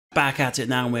Back at it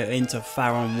now, we're into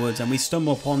Faron Woods and we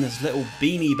stumble upon this little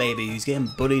beanie baby who's getting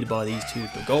bullied by these two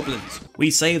goblins. We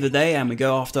save the day and we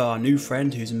go after our new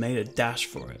friend who's made a dash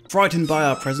for it. Frightened by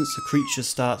our presence, the creature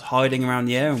starts hiding around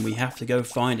the air and we have to go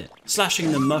find it.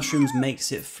 Slashing the mushrooms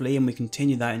makes it flee and we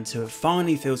continue that until it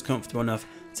finally feels comfortable enough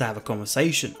to have a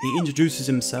conversation. He introduces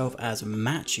himself as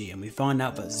Machi and we find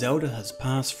out that Zelda has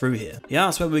passed through here. He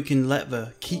asks whether we can let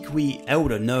the Kikwi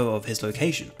elder know of his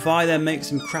location. Vi then makes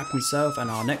him crap himself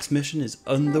and our next mission is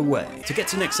underway. To get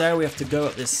to the next area we have to go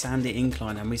up this sandy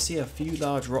incline and we see a few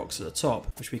large rocks at the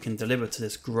top which we can deliver to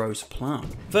this gross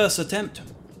plant. First attempt.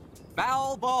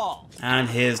 Foul ball. And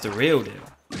here's the real deal.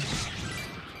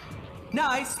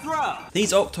 Nice throw!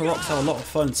 These Octoroks have a lot of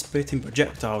fun spitting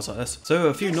projectiles at us, so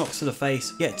a few knocks to the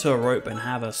face, get to a rope and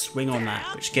have a swing on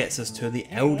that, which gets us to the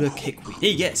Elder Kikwi.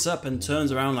 He gets up and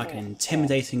turns around like an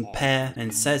intimidating pair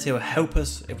and says he'll help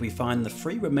us if we find the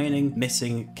 3 remaining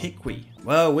missing Kikwi.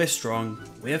 Well, we're strong,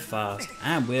 we're fast,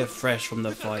 and we're fresh from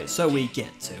the fight, so we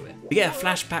get to it. We get a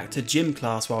flashback to gym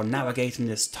class while navigating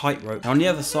this tightrope, and on the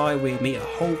other side we meet a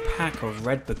whole pack of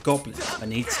red goblins that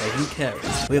need taking care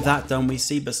of. With that done, we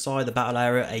see beside the battle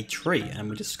area a tree, and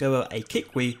we discover a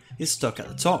Kikwi is stuck at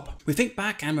the top. We think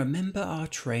back and remember our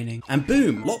training, and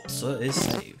boom, Lopsa is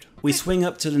saved. We swing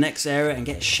up to the next area and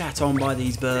get shat on by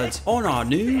these birds on our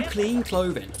new clean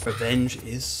clothing. Revenge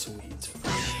is sweet.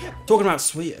 Talking about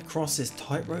sweet, across this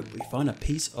tightrope we find a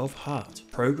piece of heart.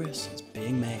 Progress is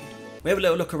being made. We have a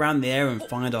little look around the area and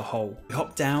find a hole. We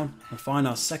hop down and find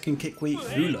our second Kikwi,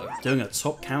 Hulo, doing a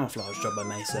top camouflage job I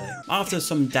may say. After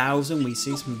some dowsing we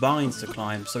see some vines to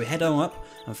climb, so we head on up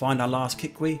and find our last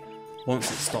Kikwi,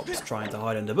 once it stops trying to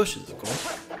hide under bushes of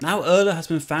course. Now Erla has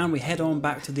been found, we head on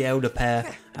back to the elder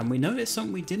pair and we notice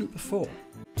something we didn't before.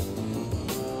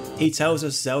 He tells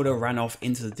us Zelda ran off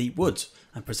into the deep woods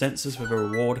and presents us with a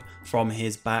reward from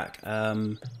his back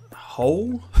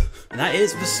hole? And that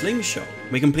is the slingshot.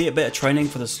 We complete a bit of training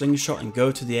for the slingshot and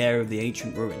go to the area of the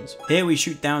ancient ruins. Here we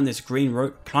shoot down this green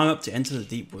rope, climb up to enter the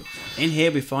deep woods. In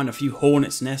here we find a few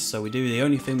hornets' nests, so we do the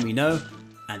only thing we know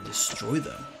and destroy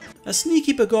them. A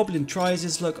sneaky bogoblin tries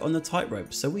his luck on the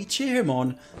tightrope, so we cheer him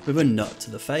on with a nut to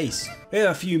the face. We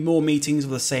have a few more meetings of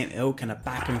the same ilk and a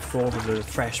back and forth with a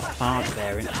fresh plant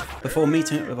variant before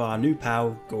meeting up with our new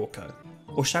pal Gorko.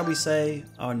 Or shall we say,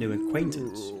 our new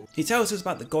acquaintance. He tells us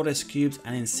about the goddess cubes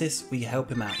and insists we help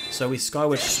him out, so we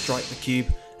skyward strike the cube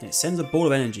and it sends a ball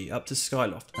of energy up to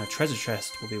Skyloft and a treasure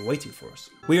chest will be waiting for us.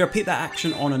 We repeat that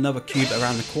action on another cube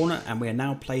around the corner and we are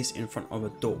now placed in front of a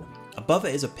door. Above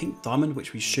it is a pink diamond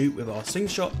which we shoot with our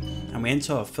slingshot and we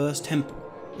enter our first temple,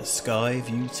 the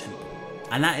Skyview Temple.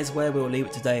 And that is where we'll leave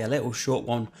it today, a little short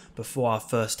one before our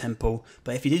first temple,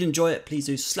 but if you did enjoy it please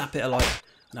do slap it a like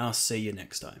and I'll see you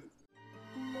next time.